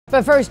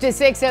But first to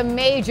 6, a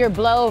major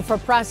blow for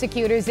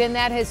prosecutors in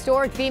that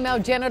historic female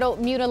genital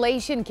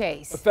mutilation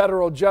case. A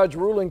federal judge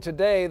ruling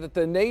today that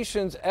the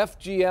nation's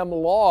FGM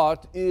law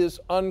is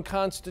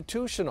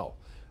unconstitutional.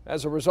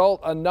 As a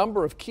result, a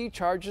number of key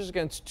charges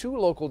against 2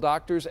 local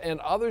doctors and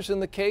others in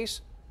the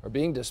case are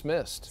being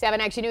dismissed. 7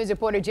 Action News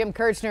reporter Jim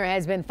Kirchner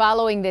has been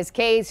following this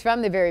case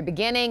from the very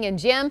beginning, and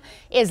Jim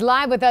is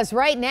live with us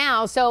right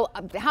now. So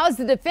how's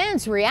the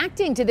defense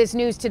reacting to this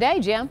news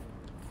today, Jim?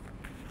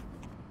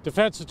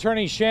 Defense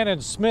attorney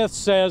Shannon Smith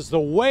says the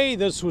way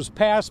this was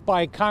passed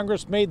by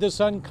Congress made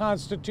this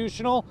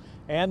unconstitutional,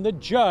 and the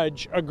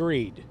judge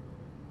agreed.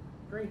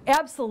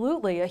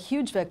 Absolutely, a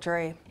huge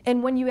victory.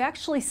 And when you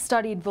actually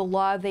studied the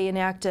law they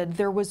enacted,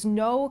 there was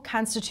no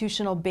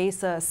constitutional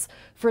basis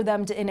for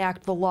them to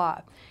enact the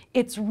law.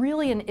 It's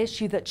really an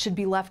issue that should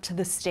be left to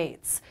the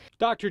states.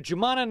 Dr.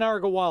 Jumana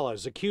Nagarwala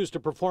is accused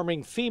of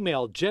performing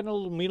female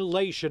genital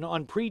mutilation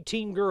on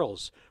preteen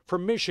girls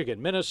from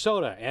Michigan,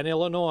 Minnesota, and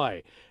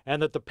Illinois,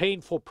 and that the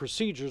painful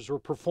procedures were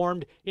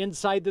performed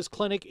inside this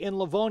clinic in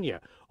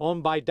Livonia,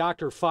 owned by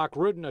Dr.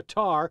 Fakhrudin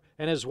Attar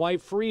and his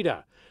wife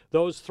Frida.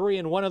 Those 3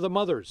 and 1 of the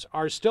mothers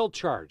are still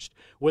charged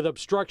with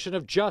obstruction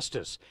of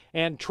justice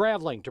and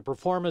traveling to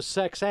perform a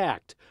sex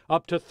act,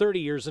 up to 30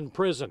 years in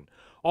prison.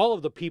 All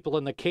of the people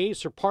in the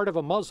case are part of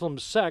a Muslim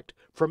sect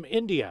from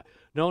India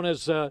known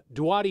as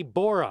Duwadi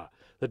Bora.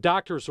 The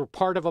doctors were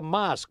part of a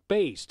mosque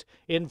based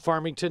in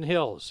Farmington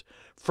Hills.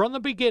 From the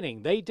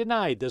beginning, they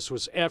denied this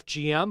was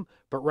FGM,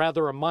 but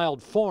rather a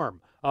mild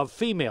form of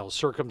female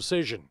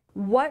circumcision.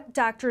 What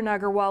Dr.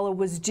 Nagarwala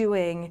was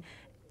doing,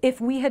 if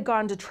we had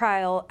gone to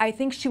trial, I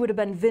think she would have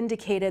been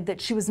vindicated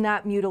that she was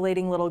not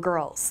mutilating little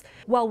girls.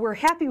 While we're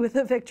happy with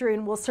the victory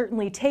and we'll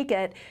certainly take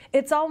it,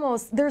 it's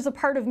almost, there's a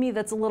part of me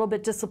that's a little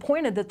bit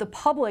disappointed that the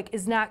public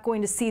is not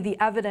going to see the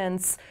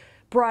evidence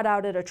brought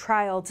out at a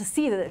trial to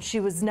see that she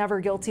was never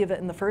guilty of it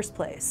in the first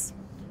place.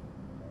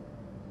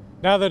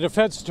 Now, the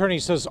defense attorney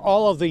says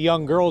all of the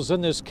young girls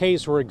in this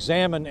case were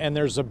examined, and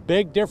there's a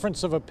big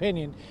difference of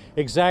opinion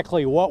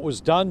exactly what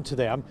was done to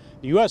them.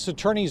 The U.S.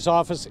 Attorney's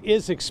Office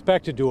is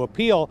expected to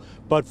appeal,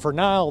 but for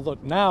now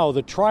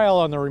the trial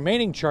on the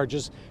remaining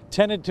charges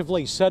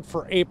tentatively set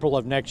for April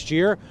of next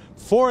year.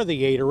 4 of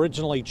the 8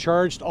 originally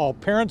charged, all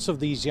parents of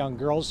these young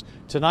girls,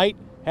 tonight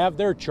have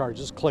their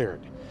charges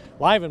cleared.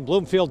 Live in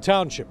Bloomfield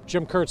Township,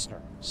 Jim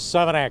Kirchner,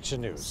 7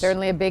 Action News.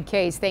 Certainly a big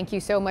case. Thank you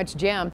so much, Jim.